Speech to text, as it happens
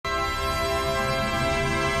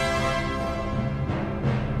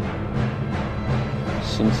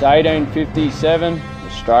Since 1857,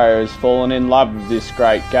 Australia has fallen in love with this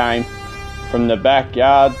great game. From the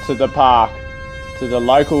backyard to the park, to the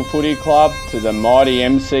local footy club, to the mighty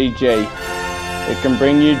MCG. It can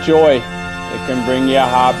bring you joy, it can bring you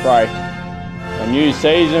heartbreak. A new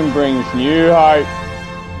season brings new hope.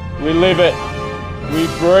 We live it, we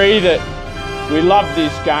breathe it, we love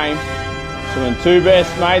this game. So when two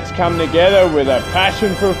best mates come together with a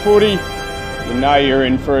passion for footy, you know you're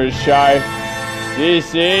in for a show.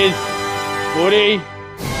 This is Footy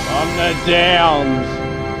on the Downs.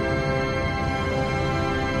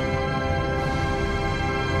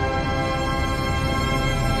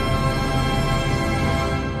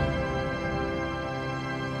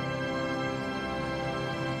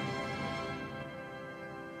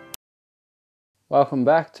 Welcome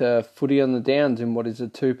back to Footy on the Downs in what is a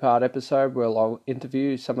two-part episode where I'll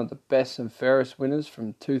interview some of the best and fairest winners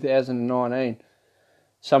from 2019.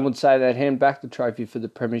 Some would say they'd hand back the trophy for the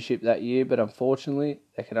premiership that year, but unfortunately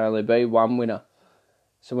there can only be one winner.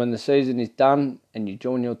 So when the season is done and you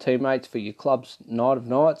join your teammates for your club's night of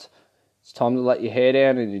nights, it's time to let your hair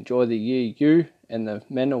down and enjoy the year you and the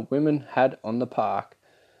men or women had on the park.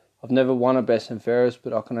 I've never won a best and fairest,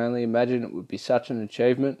 but I can only imagine it would be such an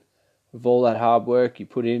achievement with all that hard work you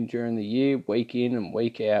put in during the year, week in and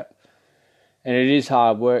week out. And it is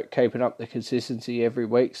hard work keeping up the consistency every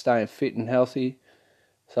week, staying fit and healthy.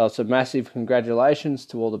 So it's a massive congratulations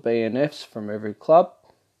to all the BNFs from every club.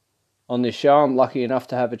 On this show, I'm lucky enough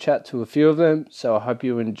to have a chat to a few of them, so I hope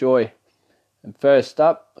you enjoy. And first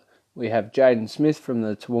up, we have Jaden Smith from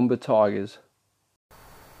the Toowoomba Tigers.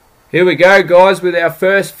 Here we go, guys, with our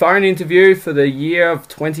first phone interview for the year of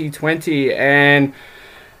 2020. And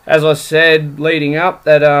as I said leading up,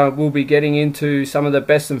 that we'll be getting into some of the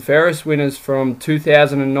best and fairest winners from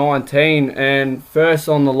 2019. And first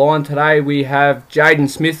on the line today, we have Jaden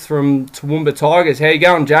Smith from Toowoomba Tigers. How you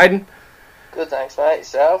going, Jaden? Good, thanks, mate.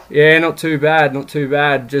 Yourself? Yeah, not too bad, not too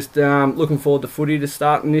bad. Just looking forward to footy to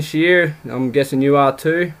starting this year. I'm guessing you are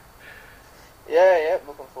too? Yeah,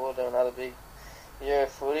 looking forward to another big year of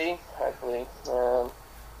footy. Hopefully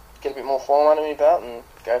get a bit more form under my belt and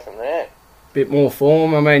go from there. Bit more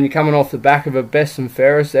form. I mean, you're coming off the back of a best and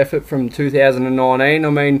fairest effort from 2019. I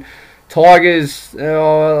mean, Tigers,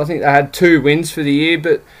 I think they had 2 wins for the year,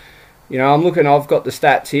 but, you know, I've got the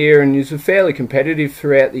stats here, and it was fairly competitive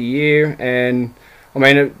throughout the year. And, I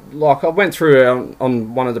mean, I went through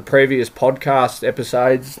on one of the previous podcast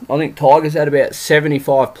episodes, I think Tigers had about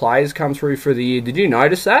 75 players come through for the year. Did you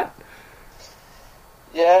notice that?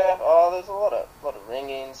 Yeah, there's a lot of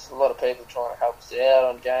ring-ins, a lot of people trying to help us out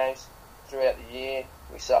on games. Throughout the year,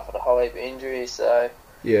 we suffered a whole heap of injuries, so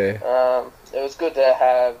yeah, it was good to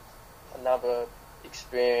have a number of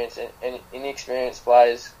experienced and inexperienced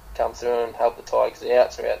players come through and help the Tigers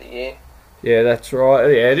out throughout the year. Yeah, that's right.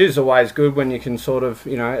 Yeah, it is always good when you can sort of,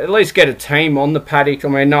 you know, at least get a team on the paddock. I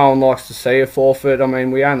mean, no one likes to see a forfeit. I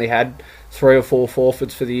mean, we only had 3 or 4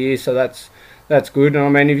 forfeits for the year, so that's good. And I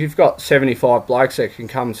mean, if you've got 75 blokes that can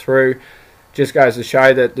come through, just goes to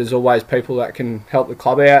show that there's always people that can help the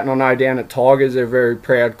club out. And I know down at Tigers, they're a very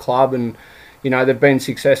proud club, and, you know, they've been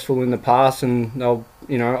successful in the past, and they'll,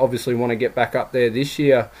 you know, obviously want to get back up there this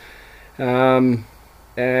year. And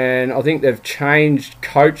I think they've changed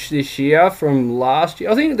coach this year from last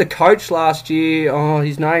year. I think the coach last year,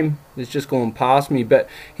 his name has just gone past me, but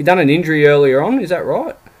he done an injury earlier on. Is that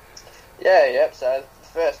right? Yeah. So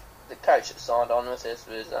the coach that signed on with us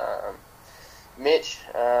was Mitch.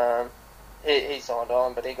 He signed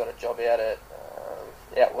on, but he got a job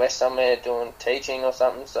out west somewhere doing teaching or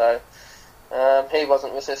something, so he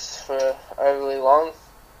wasn't with us for overly long.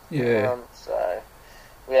 Yeah. So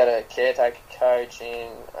we had a caretaker coach in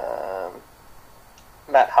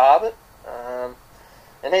Matt Harbert,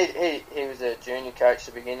 and he was a junior coach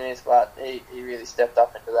to begin with, but he really stepped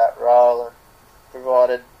up into that role and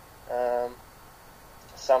provided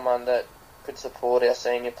someone that could support our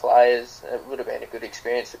senior players. It would have been a good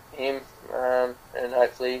experience for him, and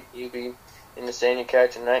hopefully he'll be in the senior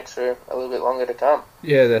coaching ranks for a little bit longer to come.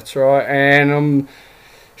 Yeah, that's right. And I'm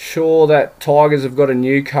sure that Tigers have got a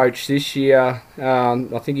new coach this year.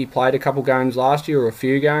 I think he played a couple games last year, or a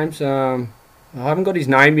few games. I haven't got his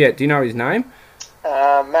name yet. Do you know his name?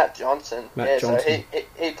 Matt Johnson. Johnson. So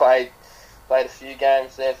he played a few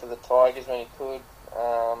games there for the Tigers when he could,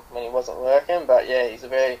 when he wasn't working. But yeah, he's a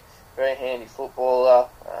very handy footballer.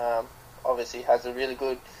 Obviously has a really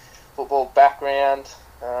good football background.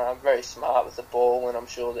 Very smart with the ball, and I'm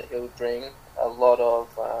sure that he'll bring a lot of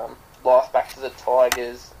life back to the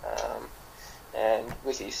Tigers. And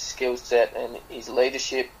with his skill set and his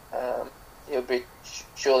leadership, he'll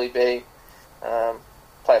surely play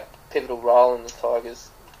pivotal role in the Tigers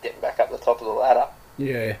getting back up the top of the ladder.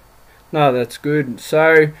 Yeah. No, that's good.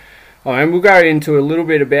 So, and we'll go into a little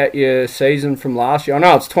bit about your season from last year. I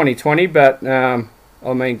know it's 2020, but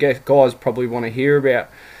guys probably want to hear about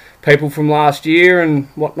people from last year, and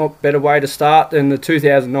what not better way to start than the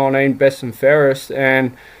 2019 best and fairest.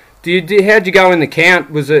 And how'd you go in the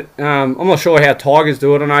count? Was it? I'm not sure how Tigers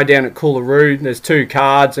do it. I know down at Coolaroo there's 2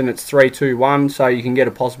 cards and it's 3-2-1, so you can get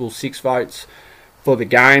a possible 6 votes for the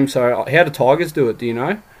game. So how do Tigers do it? Do you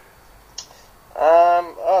know?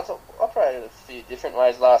 It's operated a few different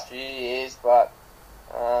ways last few years, but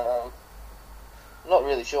I'm not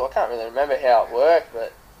really sure. I can't really remember how it worked,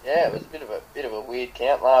 but yeah, it was a bit of a weird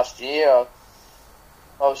count last year. I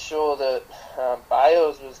was sure that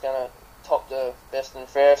Bales was going to top the best and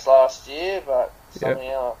fairest last year, but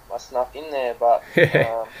somehow I snuck in there. But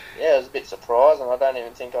yeah, it was a bit surprising. I don't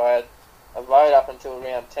even think I had a vote up until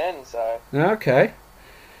round 10. So okay.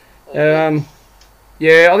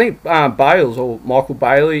 Yeah, I think Bales or Michael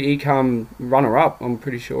Bailey, he come runner up. I'm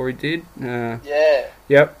pretty sure he did. Yeah.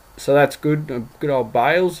 Yep. So that's good. Good old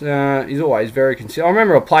Bales. He's always very consistent. I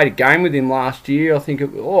remember I played a game with him last year.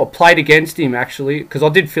 I played against him actually, because I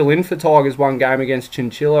did fill in for Tigers one game against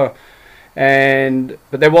Chinchilla.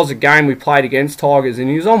 But there was a game we played against Tigers and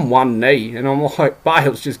he was on one knee, and I'm like,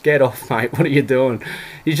 Bales, just get off, mate. What are you doing?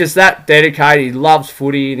 He's just that dedicated. He loves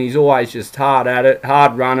footy and he's always just hard at it,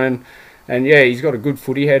 hard running. And yeah, he's got a good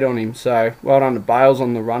footy head on him. So well done to Bales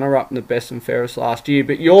on the runner-up in the best and fairest last year.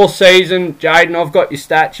 But your season, Jaden, I've got your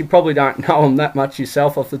stats. You probably don't know them that much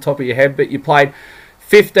yourself off the top of your head, but you played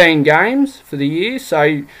 15 games for the year. So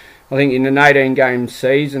I think in an 18-game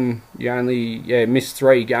season, you only missed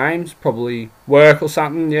 3 games. Probably work or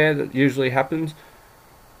something, that usually happens.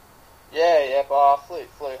 Yeah, but I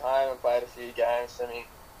flew home and played a few games for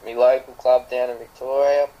my local club down in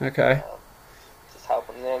Victoria. Okay.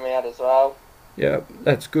 Helping them out as well. Yeah,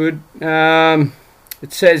 that's good.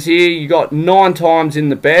 It says here you got 9 times in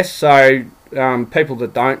the best. So people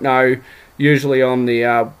that don't know, usually on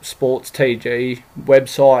the Sports TG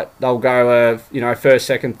website, they'll go first,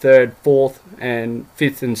 second, third, fourth, and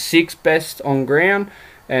fifth and sixth best on ground.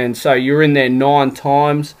 And so you're in there 9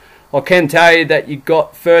 times. I can tell you that you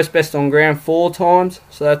got first best on ground 4 times,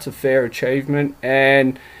 so that's a fair achievement.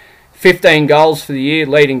 And 15 goals for the year,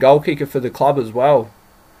 leading goal kicker for the club as well.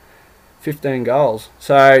 15 goals.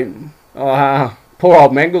 So, poor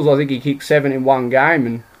old Mengels, I think he kicked 7 in one game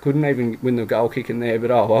and couldn't even win the goal kick in there, but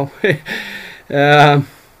oh well.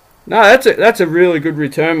 No, that's a really good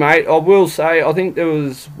return, mate. I will say, I think there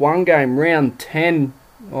was one game, round 10,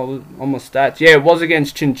 on my stats. Yeah, it was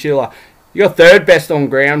against Chinchilla. You got 3rd best on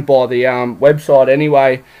ground by the website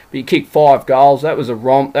anyway, but you kicked 5 goals. That was a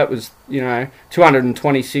romp. That was,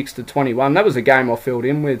 226 to 21. That was a game I filled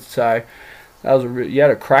in with, so that was you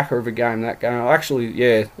had a cracker of a game, that game. I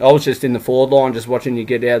was just in the forward line just watching you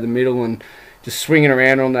get out of the middle and just swinging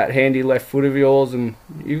around on that handy left foot of yours. And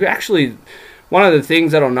you've actually, one of the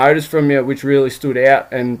things that I noticed from you, which really stood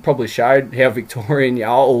out and probably showed how Victorian you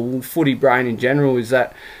are, or footy brain in general, is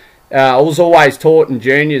that I was always taught in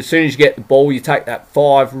junior, as soon as you get the ball, you take that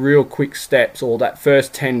 5 real quick steps, or that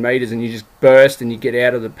first 10 metres, and you just burst and you get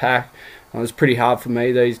out of the pack. It's pretty hard for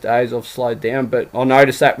me these days. I've slowed down, but I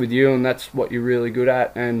noticed that with you, and that's what you're really good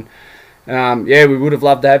at. And we would have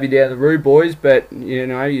loved to have you down the Roo, boys, but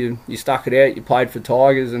you stuck it out. You played for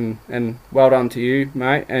Tigers, and well done to you,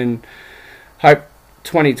 mate. And hope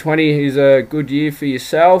 2020 is a good year for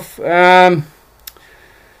yourself.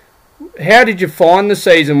 How did you find the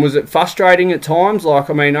season? Was it frustrating at times?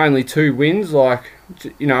 Only 2 wins, or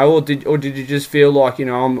did you just feel like,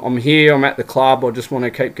 I'm here, I'm at the club, I just want to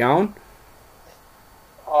keep going?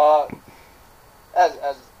 As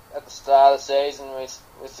at the start of the season,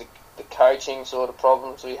 with the coaching sort of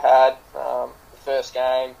problems we had, the first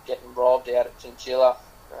game getting robbed out at Chinchilla,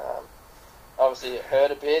 obviously it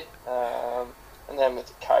hurt a bit, and then with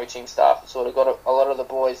the coaching stuff, it sort of got a lot of the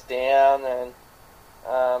boys down, and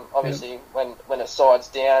obviously, when a side's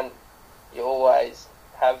down, you always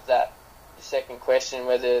have that second question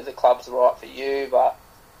whether the club's right for you. But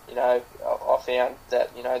I found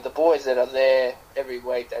that the boys that are there every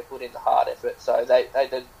week, they put in the hard effort, so they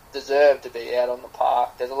deserve to be out on the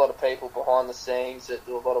park. There's a lot of people behind the scenes that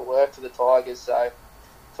do a lot of work for the Tigers. So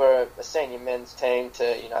for a senior men's team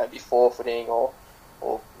to be forfeiting or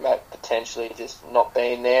potentially just not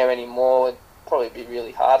being there anymore would probably be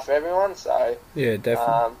really hard for everyone. So yeah,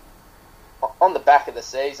 definitely. On the back of the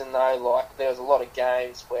season though, there was a lot of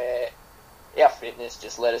games where our fitness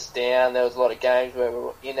just let us down. There was a lot of games where we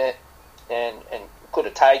were in it and could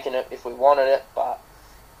have taken it if we wanted it, but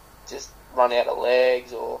just run out of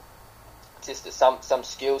legs or just some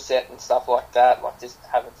skill set and stuff like that. Like just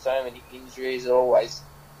having so many injuries, it always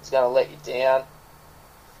is going to let you down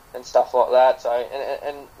and stuff like that. So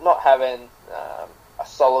and not having a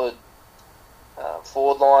solid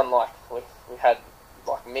forward line like we had,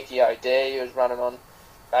 like Mickey O'Dea, who was running on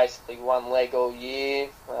basically one leg all year,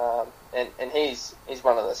 and he's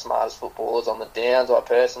one of the smartest footballers on the Downs, I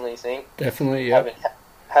personally think. Definitely, yeah.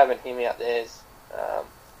 Having him out there is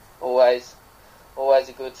always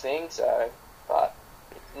a good thing. So, but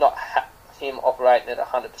not him operating at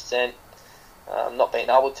 100%, not being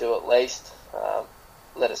able to at least,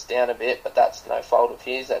 let us down a bit. But that's no fault of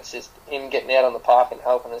his. That's just him getting out on the park and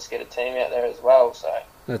helping us get a team out there as well. So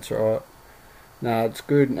that's right. No, it's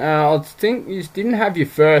good. I think you didn't have your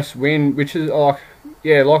first win, which is like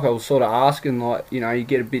I was sort of asking, like, you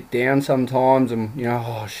get a bit down sometimes and,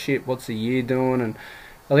 oh shit, what's the year doing? And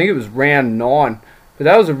I think it was round 9. But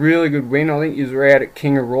that was a really good win. I think you were out at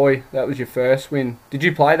Kingaroy. That was your first win. Did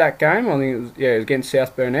you play that game? I think it was against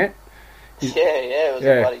South Burnett. It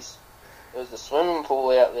was it was the swimming pool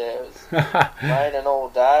out there. It was raining all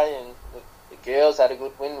day, and the girls had a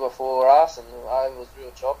good win before us, and the road was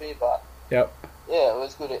real choppy, but yep. Yeah, it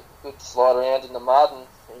was good to slide around in the mud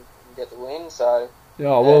and get the win. So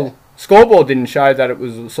scoreboard didn't show that it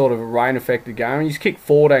was sort of a rain-affected game. He's kicked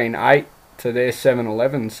 14-8 to their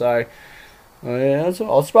 7-11. So I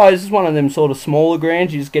suppose it's one of them sort of smaller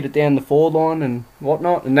grounds. You just get it down the forward line and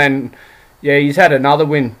whatnot. And then, he's had another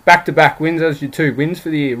win, back-to-back wins. Those are your 2 wins for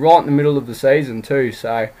the year, right in the middle of the season too.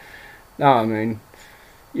 So, no, I mean.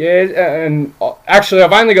 Yeah, and actually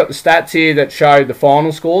I've only got the stats here that show the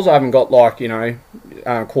final scores. I haven't got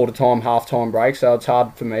quarter time, half time break, so it's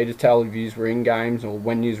hard for me to tell if yous were in games or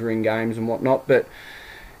when yous were in games and whatnot. But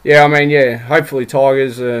hopefully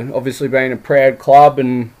Tigers are obviously being a proud club,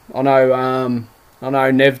 and I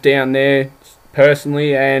know Nev down there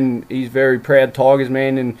personally, and he's very proud Tigers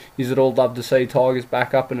man, and he'd all love to see Tigers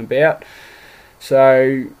back up and about.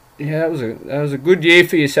 So. Yeah, that was a good year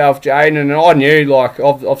for yourself, Jaden, and I knew,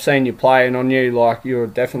 I've seen you play, and I knew, you were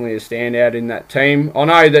definitely a standout in that team. I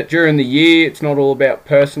know that during the year, it's not all about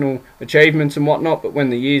personal achievements and whatnot, but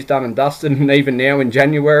when the year's done and dusted, and even now in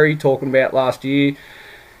January, talking about last year,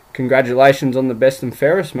 congratulations on the best and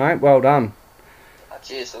fairest, mate. Well done.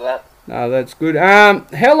 Cheers for that. No, that's good.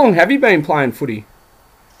 How long have you been playing footy?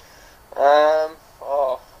 As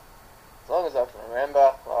long as I can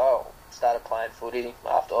remember. Started playing footy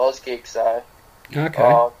after Auskick, so okay.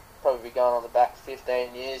 I'll probably be going on the back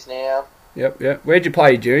 15 years now. Yep. Where'd you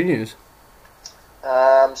play your juniors?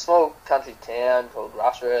 Small country town called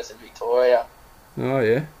Rushworth in Victoria. Oh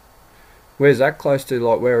yeah. Where's that close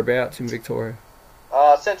to? Whereabouts in Victoria?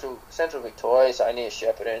 Central Victoria, so near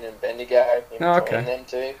Shepparton and Bendigo. Between them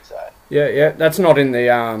two. So. Yeah. That's not in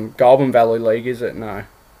the Goulburn Valley League, is it? No.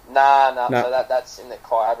 No. So that's in the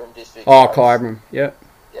Kyabram district. Oh, Kyabram. Yep.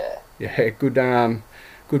 Yeah. Yeah,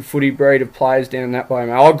 good footy breed of players down that way,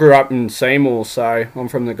 mate. I grew up in Seymour, so I'm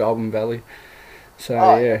from the Goulburn Valley.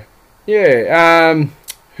 So, yeah.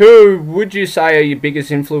 Who would you say are your biggest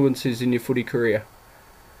influences in your footy career?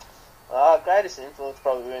 Greatest influence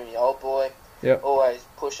probably been my old boy. Yep. Always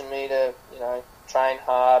pushing me to, train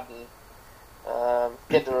hard and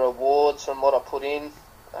get the rewards from what I put in.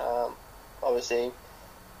 Obviously,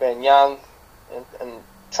 being young and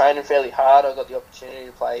training fairly hard, I got the opportunity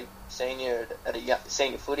to play senior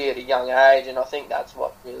footy at a young age, and I think that's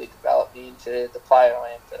what really developed me into the player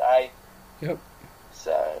I am today. Yep.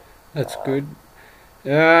 So that's good.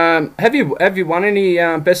 Have you won any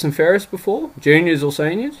best and fairest before, juniors or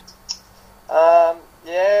seniors?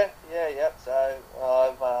 Yep. So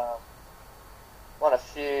I've won a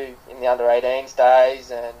few in the under 18s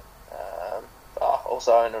days, and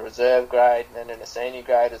also in a reserve grade and then in a senior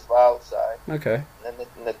grade as well. So okay. And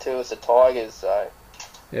the two is the Tigers. So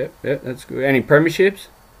yep, that's good. Any premierships?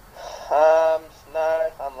 No,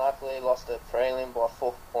 unluckily lost a prelim by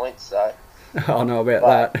 4 points. So I know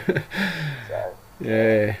about that. So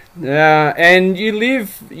yeah. And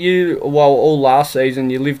all last season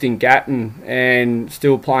you lived in Gatton and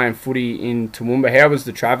still playing footy in Toowoomba. How was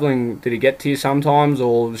the travelling? Did it get to you sometimes,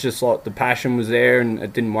 or it was just like the passion was there and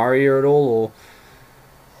it didn't worry you at all, or?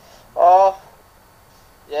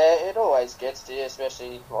 Yeah, it always gets to you,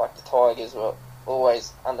 especially like the Tigers were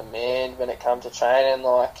always undermanned when it comes to training.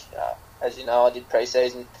 As you know, I did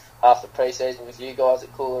half the pre-season with you guys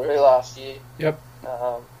at Coolaroo last year. Yep.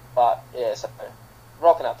 But yeah, so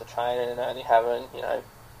rocking up to training and only having,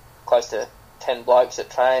 close to 10 blokes at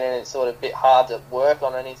training, it's sort of a bit hard to work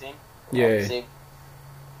on anything. Yeah. Obviously,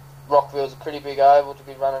 Rockville's a pretty big oval to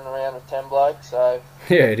be running around with 10 blokes, so...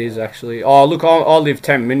 Yeah, it is actually. Oh, look, I live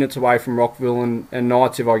 10 minutes away from Rockville, and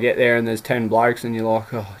nights if I get there and there's 10 blokes and you're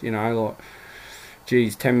like, oh, you know, like,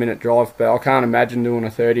 geez, 10-minute drive, but I can't imagine doing a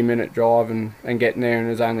 30-minute drive and getting there and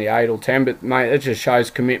there's only 8 or 10, but, mate, it just shows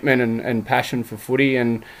commitment and passion for footy,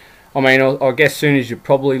 and, I mean, I guess as soon as you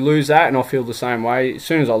probably lose that, and I feel the same way, as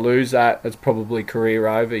soon as I lose that, it's probably career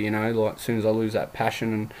over, you know, like, as soon as I lose that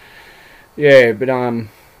passion, and, yeah, but,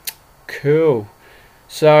 cool.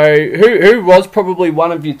 So, who was probably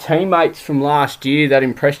one of your teammates from last year that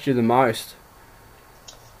impressed you the most?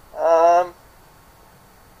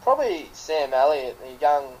 Probably Sam Elliott, the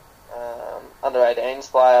young under-18s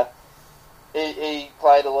player. He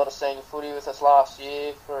played a lot of senior footy with us last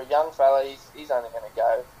year. For a young fella, he's only going to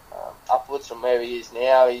go upwards from where he is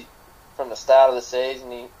now. From the start of the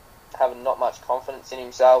season, he having not much confidence in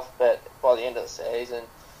himself, but by the end of the season,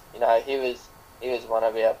 you know, he was one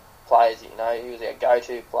of our players. You know, he was our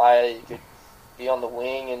go-to player. You could be on the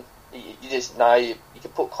wing, and you just know you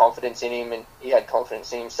could put confidence in him, and he had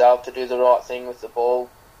confidence in himself to do the right thing with the ball.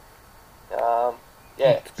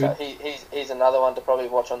 So he's another one to probably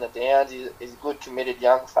watch on the downs. He's a good, committed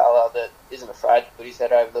young fella that isn't afraid to put his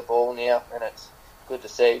head over the ball now, and it's good to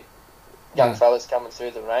see young fellas coming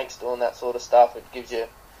through the ranks doing that sort of stuff. It gives you,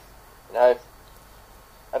 you know,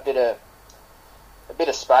 a bit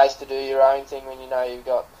of space to do your own thing when you know you've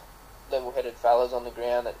got level-headed fellas on the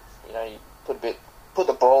ground that, you know, you put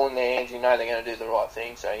the ball in their hands. You know they're going to do the right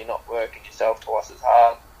thing, so you're not working yourself twice as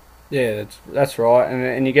hard. Yeah, that's right,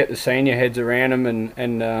 and you get the senior heads around them,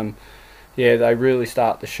 and they really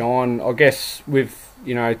start to shine. I guess with,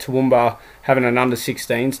 you know, Toowoomba having an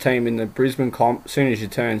under-16s team in the Brisbane comp, as soon as you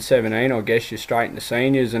turn 17, I guess you're straight into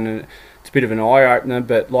seniors, and it's a bit of an eye-opener,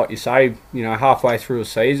 but like you say, you know, halfway through a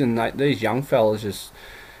season, these young fellas just,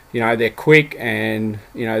 you know, they're quick, and,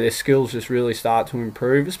 you know, their skills just really start to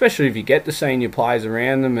improve, especially if you get the senior players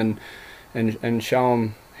around them and show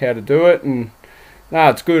them how to do it. And no,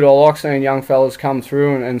 it's good. I like seeing young fellas come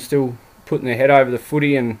through and still putting their head over the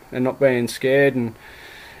footy and not being scared and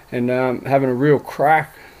having a real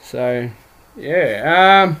crack. So,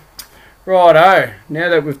 yeah. Righto. Now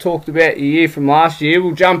that we've talked about your year from last year,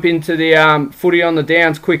 we'll jump into the Footy on the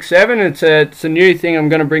Downs Quick 7. It's a new thing I'm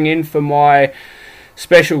going to bring in for my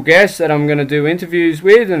special guests that I'm going to do interviews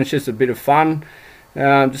with, and it's just a bit of fun.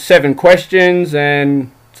 Just 7 questions,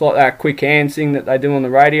 and it's like that quick hands thing that they do on the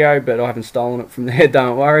radio, but I haven't stolen it from there,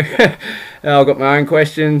 don't worry. I've got my own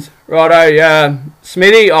questions. Righto,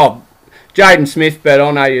 Smithy. Oh, Jaden Smith, but I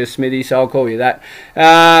know you're Smithy, so I'll call you that.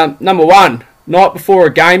 Number 1, night before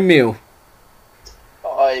a game meal.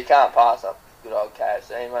 Oh, you can't pass up good old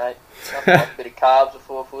KFC, mate. Nothing like a bit of carbs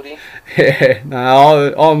before footy. Yeah,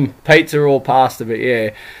 no, I'm pizza or pasta, but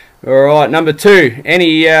yeah. All right, number 2,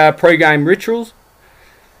 any pre-game rituals?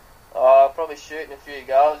 Probably shooting a few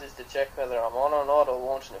goals just to check whether I'm on or not, or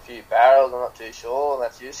launching a few barrels. I'm not too sure.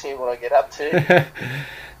 That's usually what I get up to.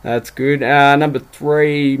 That's good. Number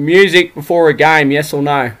 3, music before a game, yes or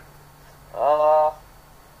no?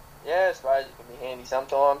 Yeah, I suppose it can be handy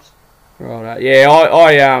sometimes. Right. Yeah,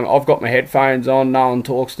 I've got my headphones on. No one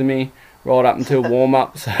talks to me right up until warm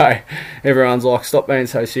up. So everyone's like, "Stop being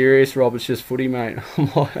so serious, Rob. It's just footy, mate."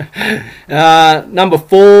 Number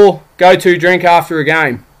 4, go-to drink after a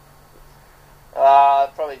game.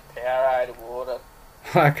 Probably Powerade water.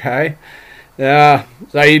 Okay.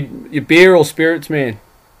 So you beer or spirits, man?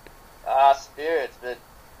 Spirits, but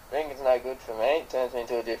drinking's no good for me. It turns me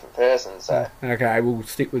into a different person, so... Okay, we'll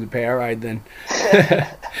stick with the Powerade then.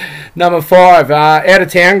 Number 5,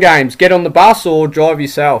 out-of-town games. Get on the bus or drive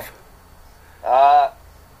yourself?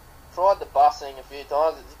 Tried the busing a few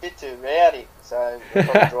times. It's a bit too rowdy, so I'll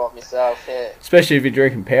probably drive myself, yeah. Especially if you're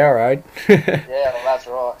drinking Powerade. Yeah, well, that's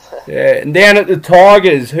right. Yeah, and down at the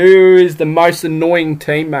Tigers, who is the most annoying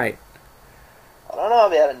teammate? I don't know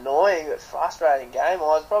about annoying, but frustrating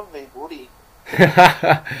game-wise, probably Woody.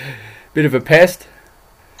 Bit of a pest?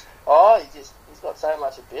 Oh, he's got so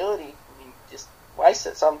much ability. He just wastes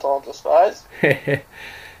it sometimes, I suppose.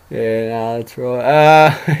 Yeah, no, that's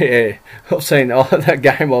right. Yeah, I've seen that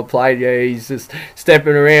game I played. Yeah, he's just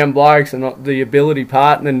stepping around blokes and not the ability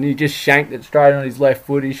part, and then he just shanked it straight on his left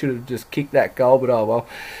foot. He should have just kicked that goal, but oh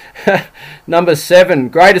well. Number 7,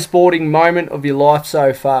 greatest sporting moment of your life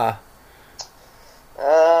so far?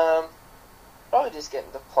 Probably just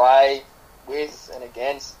getting to play with and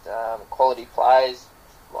against quality players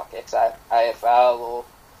like ex-AFL or,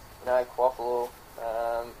 you know, QAFL or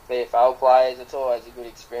VFL players. It's always a good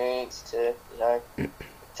experience to, you know,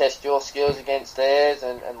 test your skills against theirs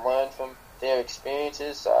and learn from their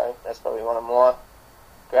experiences. So that's probably one of my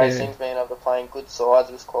Great things being able to play in good sides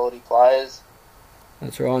with quality players.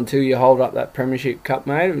 That's right. Until you hold up that Premiership Cup,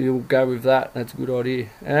 mate, you'll go with that. That's a good idea.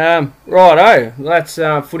 Righto, that's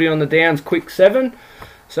Footy on the Downs quick 7.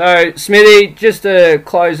 So, Smithy, just to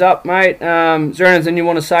close up, mate, is there anything you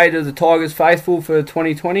want to say to the Tigers faithful for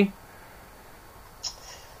 2020?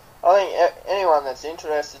 I think anyone that's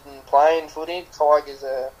interested in playing footy, Tigers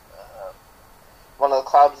are one of the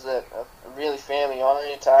clubs that are really family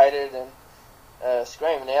orientated and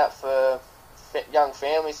screaming out for young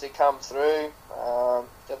families to come through.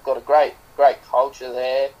 They've got a great culture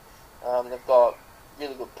there. They've got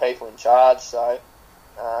really good people in charge. So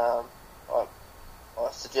I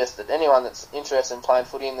suggest that anyone that's interested in playing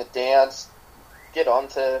footy in the Downs, get on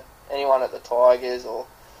to anyone at the Tigers or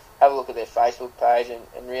have a look at their Facebook page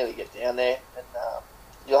and really get down there, and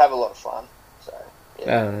you'll have a lot of fun. So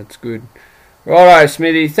yeah, that's good. Righto,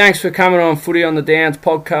 Smithy. Thanks for coming on Footy on the Downs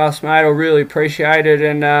podcast, mate. I really appreciate it,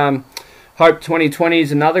 and hope 2020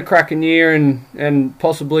 is another cracking year and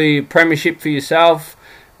possibly a premiership for yourself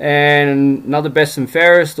and another best and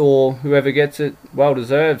fairest, or whoever gets it, well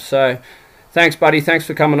deserved. So, thanks, buddy. Thanks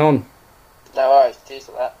for coming on. No worries. Cheers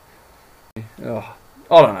for that. Oh,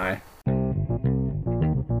 I don't know.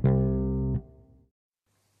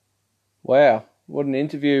 Wow, what an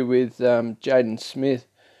interview with Jaden Smith.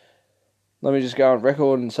 Let me just go on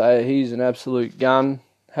record and say he's an absolute gun.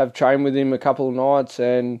 Have trained with him a couple of nights,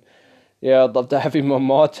 and yeah, I'd love to have him on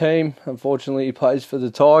my team. Unfortunately, he plays for the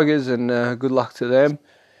Tigers, and good luck to them.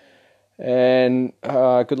 And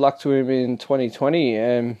good luck to him in 2020,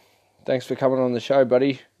 and thanks for coming on the show,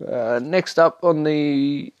 buddy. Next up on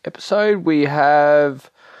the episode, we have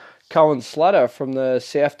Cohen Slatter from the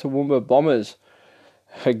South Toowoomba Bombers.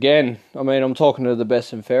 Again, I mean, I'm talking to the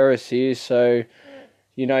best and fairest here, so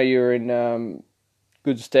you know you're in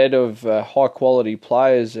good stead of high-quality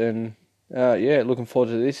players, and yeah, looking forward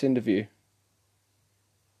to this interview.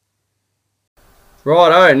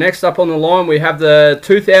 Righto, next up on the line we have the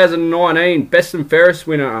 2019 Best and Fairest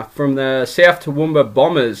winner from the South Toowoomba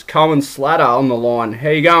Bombers, Cohen Slatter, on the line. How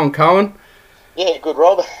you going, Cohen? Yeah, good,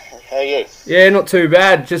 Rob. How are you? Yeah, not too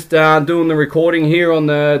bad. Just doing the recording here on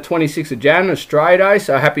the 26th of Jan, Australia Day,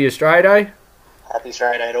 so happy Australia Day. Happy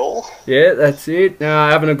Australia Day to all. Yeah, that's it.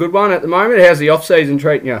 Having a good one at the moment. How's the off-season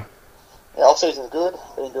treating you? Yeah, off-season's good.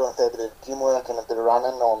 Been doing a fair bit of gym work and a bit of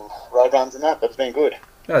running on road runs and that, but it's been good.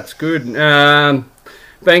 That's good.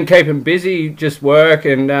 Been keeping busy, just work,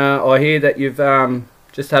 and I hear that you've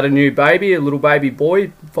just had a new baby, a little baby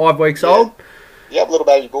boy, 5 weeks old. Yep, little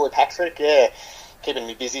baby boy, Patrick, yeah. Keeping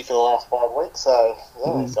me busy for the last 5 weeks, so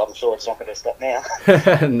yeah, so I'm sure it's not going to stop now.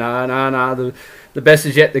 No. The best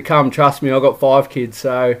is yet to come, trust me. I've got 5 kids,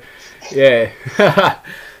 so yeah.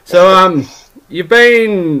 So you've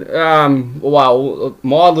been, well,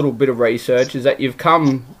 my little bit of research is that you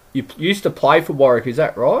used to play for Warwick, is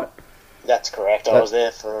that right? That's correct. I was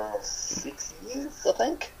there for 6 years, I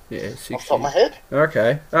think. Yeah, 6 years. Off the top of my head.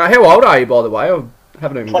 Okay. How old are you, by the way? I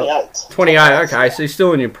haven't even 28. 28, okay, so you're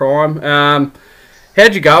still in your prime.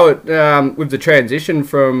 How'd you go with the transition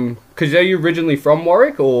from... Because are you originally from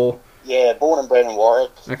Warwick, or...? Yeah, born and bred in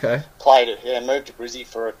Warwick. Okay. Moved to Brizzy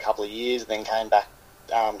for a couple of years, then came back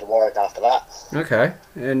to Warwick after that. Okay.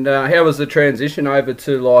 And how was the transition over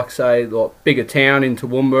to, like, say, like bigger town in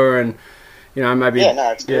Toowoomba and, you know, maybe... Yeah,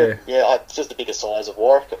 no, it's good. Yeah, it's just the bigger size of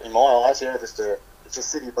Warwick in my eyes. Yeah, it's a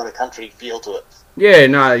city but a country feel to it. Yeah,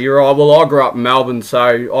 no, you're right. Well, I grew up in Melbourne,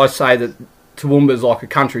 so I say that Toowoomba's like a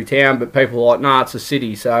country town, but people are like, nah, it's a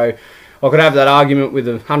city. So I could have that argument with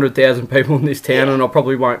 100,000 people in this town, and I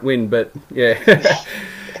probably won't win, but yeah.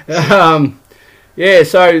 Yeah,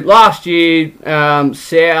 so last year,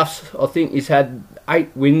 South, I think, he's had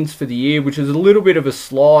 8 wins for the year, which is a little bit of a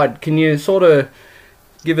slide. Can you sort of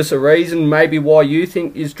give us a reason maybe why you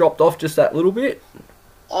think he's dropped off just that little bit?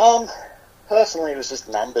 Personally, it was just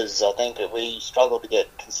numbers. I think that we struggled to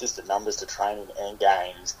get consistent numbers to training and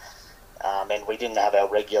games, and we didn't have our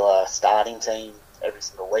regular starting team every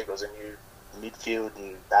single week. It was a new midfield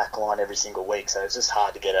and backline every single week, so it's just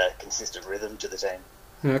hard to get a consistent rhythm to the team.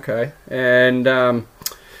 Okay, and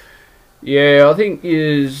yeah, I think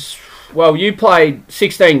you played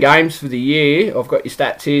 16 games for the year. I've got your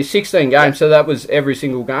stats here, 16 games, so that was every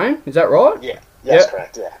single game, is that right? Yeah. That's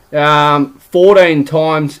correct, yeah. 14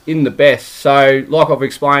 times in the best. So, like I've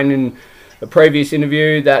explained in a previous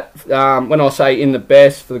interview, that when I say in the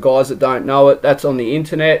best, for the guys that don't know it, that's on the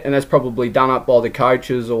internet, and that's probably done up by the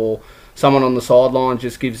coaches or someone on the sideline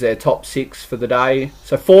just gives their top 6 for the day.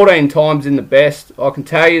 So 14 times in the best. I can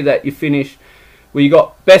tell you that you finished, well, you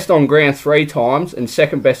got best on ground 3 times and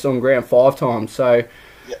second best on ground 5 times. So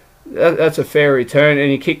That's a fair return,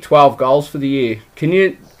 and you kicked 12 goals for the year. Can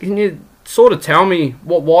you sort of tell me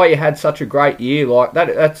why you had such a great year like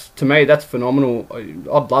that? That's, to me, that's phenomenal.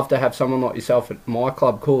 I'd love to have someone like yourself at my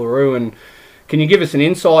club, Coolaroo, and can you give us an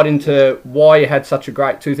insight into why you had such a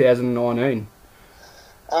great 2019?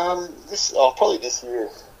 Probably this year,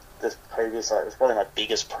 this previous, it was probably my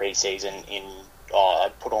biggest pre-season I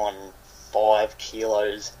put on 5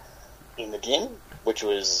 kilos in the gym, which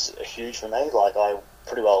was huge for me. Like, I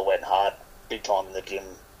pretty well went hard, big time in the gym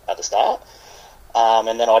at the start.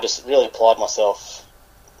 And then I just really applied myself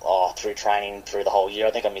through training through the whole year.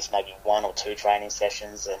 I think I missed maybe 1 or 2 training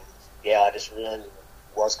sessions, and I just really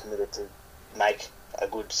was committed to make a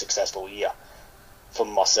good, successful year for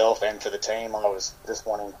myself and for the team. I was just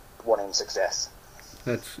wanting success.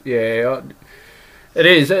 It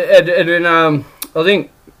is, and I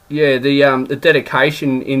think the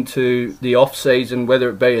dedication into the off season, whether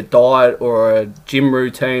it be a diet or a gym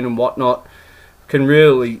routine and whatnot, can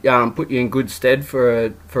really put you in good stead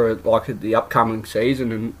for like the upcoming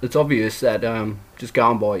season. And it's obvious that just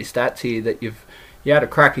going by your stats here that you had a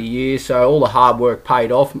cracker year, so all the hard work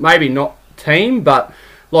paid off. Maybe not team, but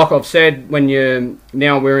like I've said,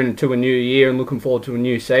 we're into a new year and looking forward to a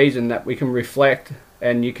new season, that we can reflect,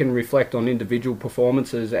 and you can reflect on individual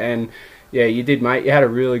performances. And yeah, you did, mate. You had a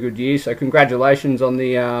really good year, so congratulations on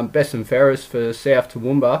the best and fairest for South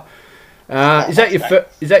Toowoomba. Is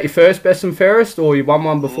that your first best and fairest, or you won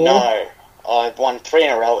one before? No, I've won 3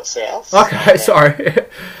 in a row at South. Okay, sorry.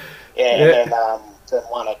 And then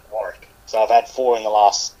 1 at Warwick. So I've had 4 in the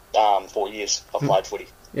last 4 years I've played footy.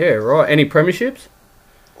 Yeah, right. Any premierships?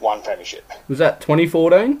 1 premiership. Was that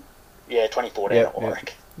 2014? Yeah, 2014 at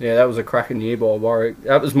Warwick. Yeah, that was a cracking year by Warwick.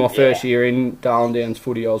 That was my first year in Darling Downs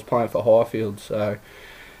footy. I was playing for Highfield, so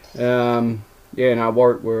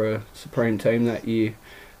Warwick were a supreme team that year.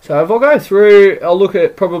 So if I go through, I'll look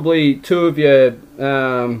at probably 2 of your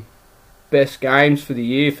best games for the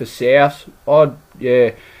year for South.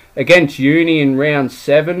 Against Uni in round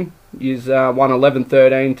 7, you won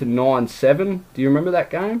 11-13 to 9-7. Do you remember that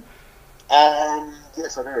game?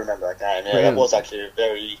 Yes, I do remember that game. Yeah, that was actually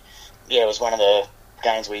it was one of the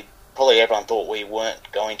games everyone thought we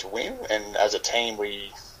weren't going to win, and as a team I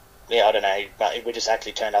don't know, but we just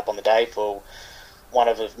actually turned up on the day for one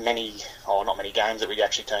of the not many games that we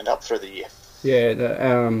actually turned up through the year.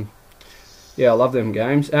 I love them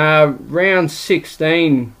games. Round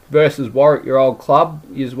 16 versus Warwick, your old club,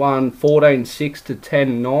 you won 14-6 to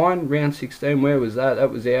 10-9. Round 16, where was that? That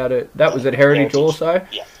was at Heritage also.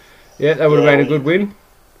 Yeah, that would have been a good win.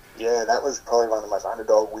 Yeah, that was probably one of the most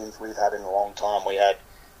underdog wins we've had in a long time. We had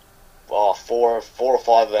 4 or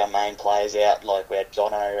 5 of our main players out. Like, we had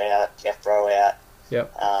Jono out, Jeffro out.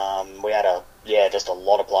 Yep. We had just a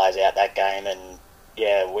lot of players out that game, and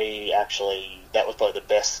that was probably the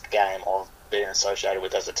best game I've been associated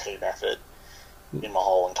with as a team effort in my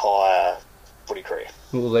whole entire footy career.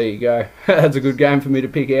 Well, there you go. That's a good game for me to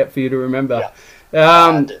pick out for you to remember.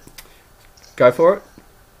 Go for it.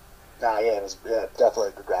 No, it was definitely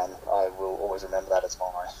a good game. I will always remember that as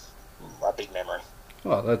my big memory.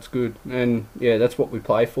 Oh, that's good. And that's what we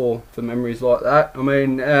play for memories like that. I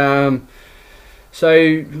mean,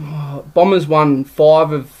 so Bombers won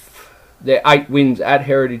 5 of their 8 wins at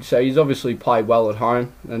Heritage, so he's obviously played well at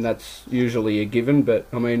home, and that's usually a given, but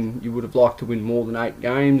I mean, you would have liked to win more than 8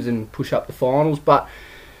 games and push up the finals. But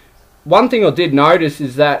one thing I did notice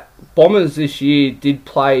is that Bombers this year did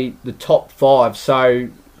play the top 5, so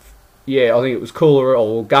I think it was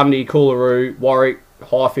Gundy, Coolaroo, Warwick,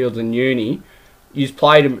 Highfields and Uni. You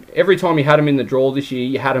played them every time you had them in the draw this year.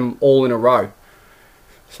 You had them all in a row.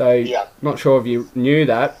 So, not sure if you knew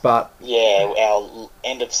that, but our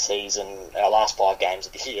end of season, our last 5 games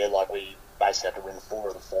of the year, we basically had to win 4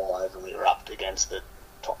 of the 5, and we were up against the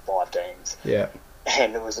top 5 teams. Yeah,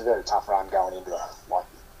 and it was a very tough run going into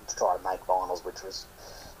to try to make finals, which was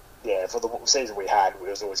for the season we had, it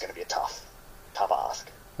was always going to be a tough ask.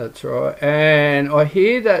 That's right. And I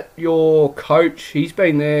hear that your coach, he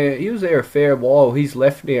was there a fair while. He's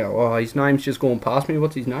left now. Oh, his name's just gone past me.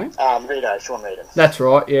 What's his name? Sean Reardon. That's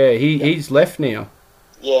right, yeah. He's left now.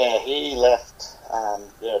 Yeah, he left,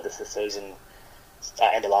 this season,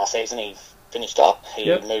 end of last season, he finished up. He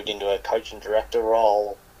moved into a coaching director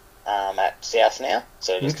role at South now.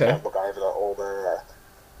 So just to look over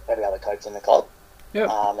every other coach in the club. Yep.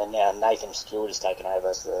 And now Nathan Stewart has taken over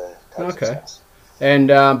as the coach of South. And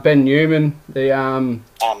Ben Newman, the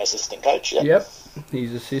assistant coach. Yep,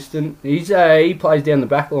 he's assistant. He plays down the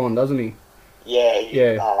back line, doesn't he?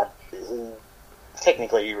 He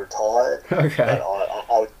technically retired. Okay. But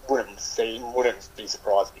I wouldn't be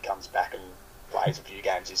surprised if he comes back and plays a few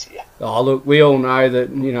games this year. Oh, look, we all know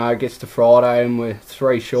that, it gets to Friday and we're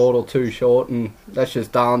 3 short or 2 short, and that's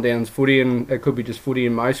just Darling Downs footy, and it could be just footy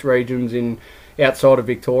in most regions outside of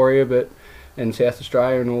Victoria, and South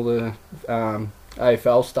Australia and all the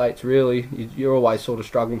AFL states, really. You're always sort of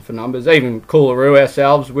struggling for numbers. Even Coolaroo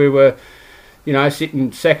ourselves, we were,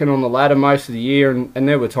 sitting second on the ladder most of the year, and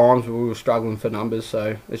there were times where we were struggling for numbers,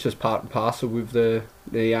 so it's just part and parcel with the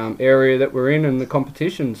area that we're in and the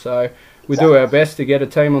competition. So we do our best to get a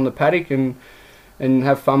team on the paddock and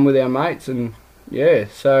have fun with our mates, and yeah,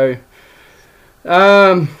 so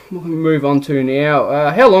we'll move on to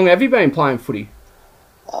now. How long have you been playing footy?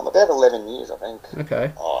 About 11 years, I think.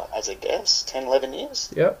 Okay. As a guess, 10, 11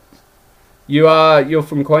 years. Yep. You're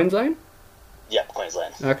from Queensland? Yep,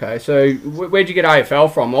 Queensland. Okay, so where'd you get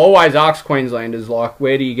AFL from? I always ask Queenslanders, like,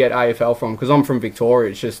 where do you get AFL from? Because I'm from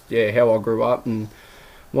Victoria. It's just, how I grew up and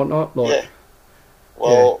whatnot. Yeah.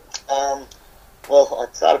 Well, I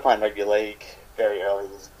started playing rugby league very early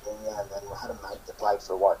as a junior, and then I had a mate that played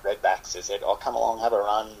for White Redbacks who said, come along, have a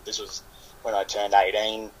run. This was when I turned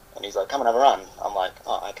 18, and he's like, come and have a run. I'm like,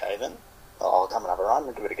 oh, okay then. I'll come and have a run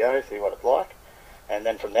and give it a go, see what it's like. And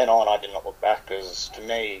then from then on, I did not look back, because to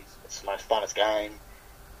me, it's the most funnest game.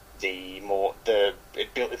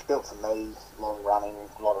 It's built for me, a lot of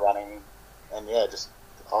running, and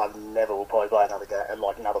I never will probably play another game,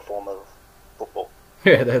 like another form of football.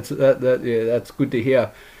 Yeah, that's good to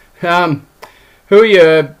hear. Who are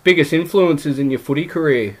your biggest influences in your footy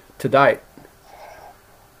career to date?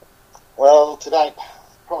 Well, to date,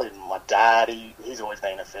 probably my dad. He's always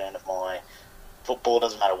been a fan of my football.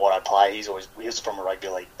 Doesn't matter what I play. He's from a rugby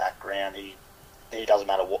league background. He doesn't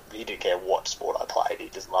matter what. He didn't care what sport I played. He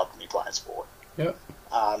just loved me playing sport. Yep.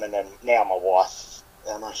 And then now my wife,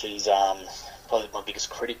 she's probably my biggest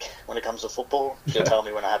critic when it comes to football. She'll tell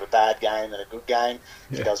me when I have a bad game and a good game.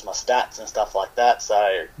 She does my stats and stuff like that.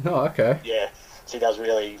 So. Oh, okay. Yeah, she does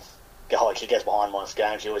really. She gets behind my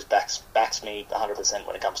game. She always backs me 100%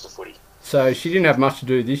 when it comes to footy. So she didn't have much to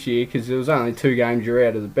do this year, because there was only 2 games you're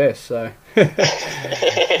out of the best. So,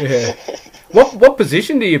 yeah. What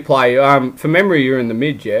position do you play? From memory, you're in the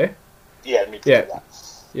mid, yeah. Yeah, mid.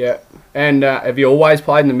 Yeah. And have you always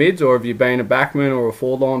played in the mids, or have you been a backman or a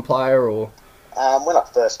forward-line player, or? When I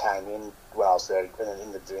first came in, when I was in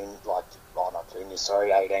the junior,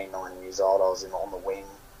 18, 19 years old, I was on the wing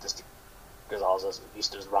just because I was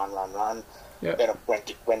used to just run. Yep. Then I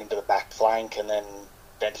went into the back flank, and then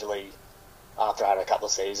eventually, after I had a couple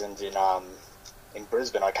of seasons in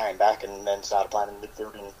Brisbane, I came back and then started playing in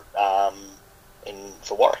midfield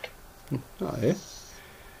for Warwick. Oh,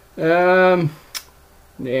 yeah.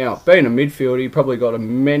 Now, being a midfielder, you probably got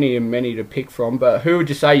many to pick from, but who would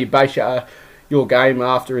you say you base your game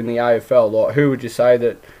after in the AFL? Like, who would you say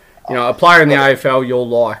that, a player in the AFL you'll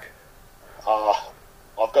like?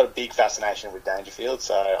 I've got a big fascination with Dangerfield,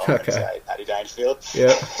 so I'm going to say Paddy Dangerfield.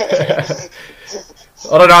 Yeah.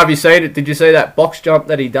 I don't know if you seen it. Did you see that box jump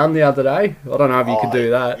that he done the other day? I don't know if you could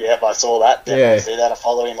do that. Yeah, I saw that. Definitely see that. I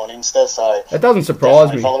follow him on Insta, so... It doesn't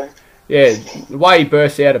surprise me. Follow him. Yeah, the way he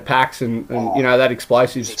bursts out of packs and that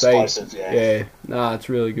explosive speed. Yeah. No, it's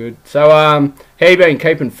really good. So, how you been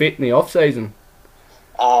keeping fit in the off-season?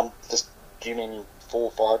 Just gymming 4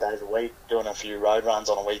 or 5 days a week, doing a few road runs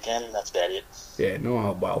on a weekend. That's about it. Yeah,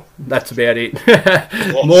 no, well, that's about it.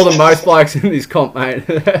 More than most blokes in this comp, mate.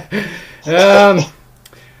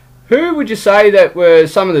 Who would you say that were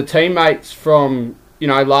some of the teammates from,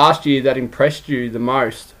 last year that impressed you the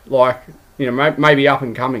most? Like, maybe up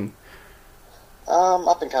and coming?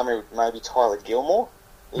 Up and coming, maybe Tyler Gilmore.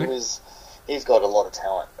 He's got a lot of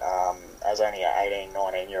talent. As only an 18,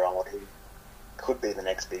 19-year-old, he could be the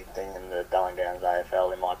next big thing in the Darling Downs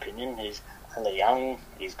AFL, in my opinion. He's only young.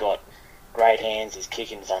 He's got great hands. His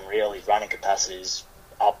kicking's unreal. His running capacity is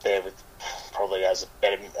up there with probably as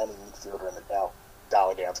better than any midfielder in the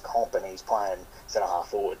Darling Downs comp, and he's playing centre half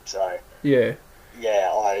forward. So yeah,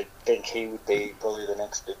 I think he would be probably the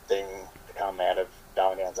next big thing to come out of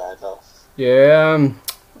Darling Downs AFL. Yeah,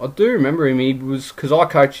 I do remember him. He was, because I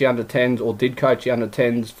coached the under-10s, or did coach the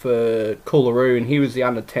under-10s for Coolaroo, and he was the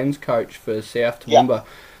under-10s coach for South Toowoomba. Yep.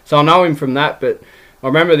 So I know him from that, but I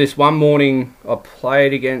remember this one morning I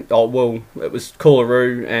played against, it was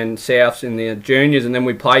Coolaroo and Souths in the juniors, and then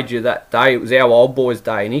we played you that day. It was our old boys'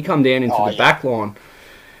 day, and he come down into the back line.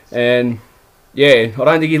 And, yeah, I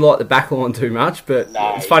don't think he liked the back line too much, but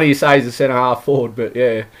it's funny you say he's a centre-half forward, but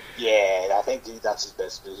yeah. Yeah, I think that's his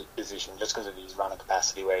best position, just because of his running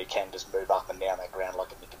capacity, where he can just move up and down that ground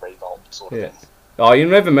like a Nicky Revolt sort of thing. Oh, you'll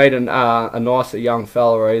never meet a nicer young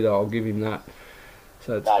fella either, I'll give him that.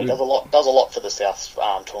 So he does a lot for the South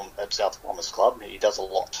Bombers Club. He does a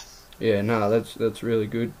lot. Yeah, no, that's really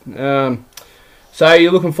good. So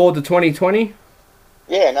you're looking forward to 2020?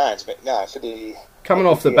 Yeah, no, for the coming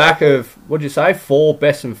off the back of, what'd you say, 4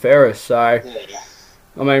 best and fairest. So, yeah.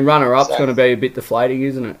 I mean, runner-up's going to be a bit deflating,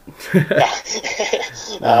 isn't it?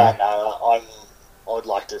 No, I'd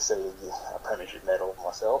like to see a premiership medal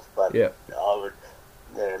myself, but yeah. I would.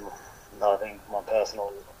 Yeah, I think I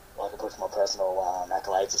could put my personal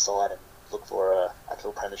accolades aside and look for a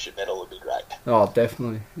actual premiership medal would be great. Oh,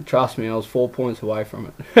 definitely. Trust me, I was 4 points away from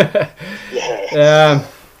it. Yeah.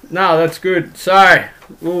 No, that's good. So,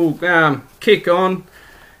 we'll kick on.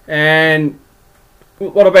 And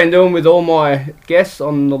what I've been doing with all my guests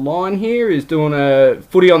on the line here is doing a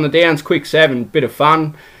footy on the downs quick 7, bit of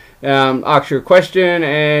fun. Ask you a question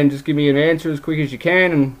and just give me an answer as quick as you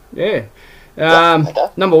can. And yeah. Okay.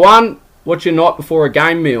 Number 1, what's your night before a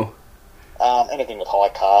game meal? Anything with high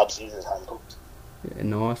carbs, usually home cooked. Yeah,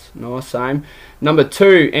 nice, same. Number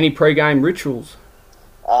 2, any pre-game rituals?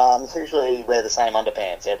 Usually wear the same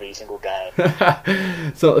underpants every single game.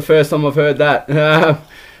 It's not the first time I've heard that.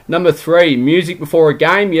 Number 3, music before a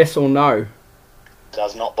game, yes or no?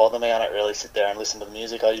 Does not bother me. I don't really sit there and listen to the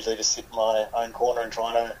music. I usually just sit in my own corner and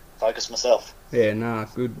try to focus myself. Yeah,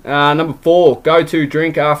 good. Number 4, go-to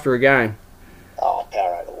drink after a game? Oh,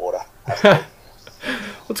 Powerade water.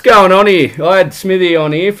 What's going on here? I had Smithy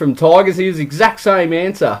on here from Tigers. He was the exact same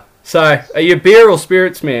answer. So, are you a beer or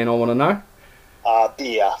spirits man, I want to know?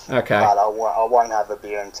 Beer. Okay. But I won't have a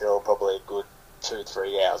beer until probably a good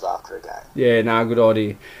 2-3 hours after a game. Yeah, good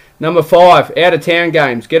idea. Number 5, out-of-town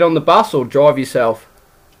games. Get on the bus or drive yourself?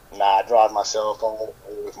 Nah, drive myself or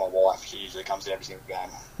with my wife. She usually comes to every single game.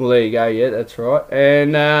 Well, there you go. Yeah, that's right.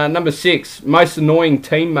 And number 6, most annoying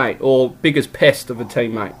teammate or biggest pest of a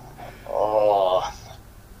teammate?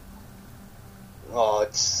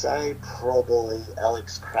 I'd say probably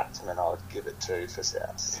Alex Kratzman. I would give it to for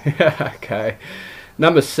South. Okay.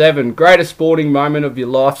 Number 7, greatest sporting moment of your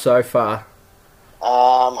life so far?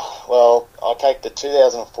 Well, I'll take the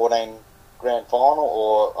 2014 grand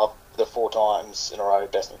final or the 4 times in a row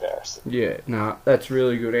best and fairest. Yeah, that's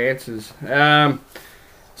really good answers.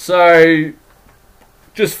 So,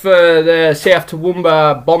 just for the South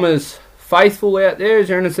Toowoomba Bombers faithful out there, is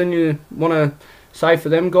there anything you want to say for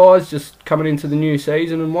them guys just coming into the new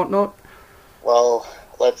season and whatnot? Well,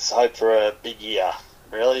 let's hope for a big year,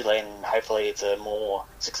 really, and hopefully it's a more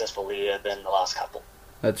successful year than the last couple.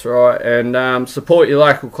 That's right, and support your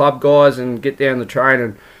local club guys and get down the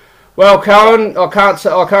training. Well, Cohen, I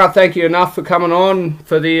can't thank you enough for coming on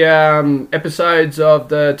for the episodes of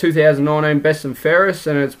the 2019 Best and Fairest,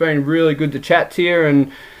 and it's been really good to chat to you,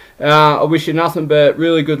 and I wish you nothing but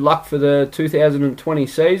really good luck for the 2020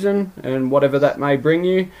 season and whatever that may bring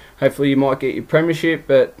you. Hopefully you might get your premiership,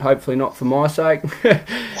 but hopefully not for my sake.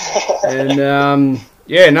 And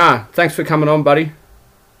thanks for coming on, buddy.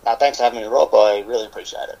 Thanks for having me, Rob. I really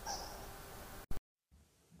appreciate it.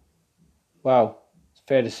 Well, it's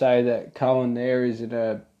fair to say that Cohen there is in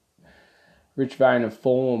a rich vein of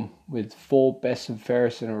form with 4 best and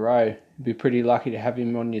fairest in a row. You'd be pretty lucky to have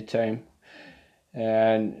him on your team.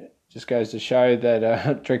 And just goes to show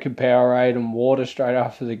that drinking Powerade and water straight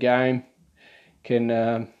after the game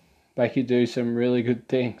can make you do some really good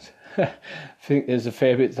things. I think there's a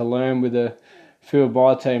fair bit to learn with a few of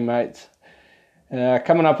my teammates.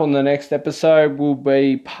 Coming up on the next episode will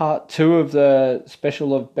be part 2 of the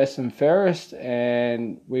special of Best and Fairest,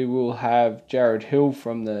 and we will have Jared Hill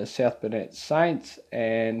from the South Burnett Saints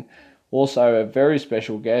and also a very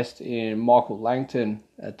special guest in Michael Langton,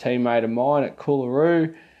 a teammate of mine at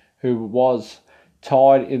Coolaroo, who was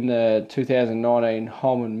tied in the 2019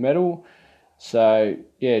 Holman medal. So,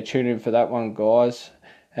 yeah, tune in for that one, guys.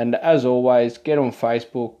 And as always, get on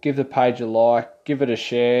Facebook, give the page a like, give it a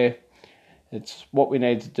share. It's what we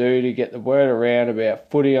need to do to get the word around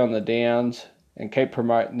about footy on the downs and keep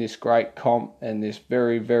promoting this great comp and this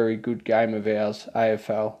very, very good game of ours,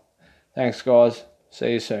 AFL. Thanks, guys.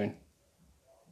 See you soon.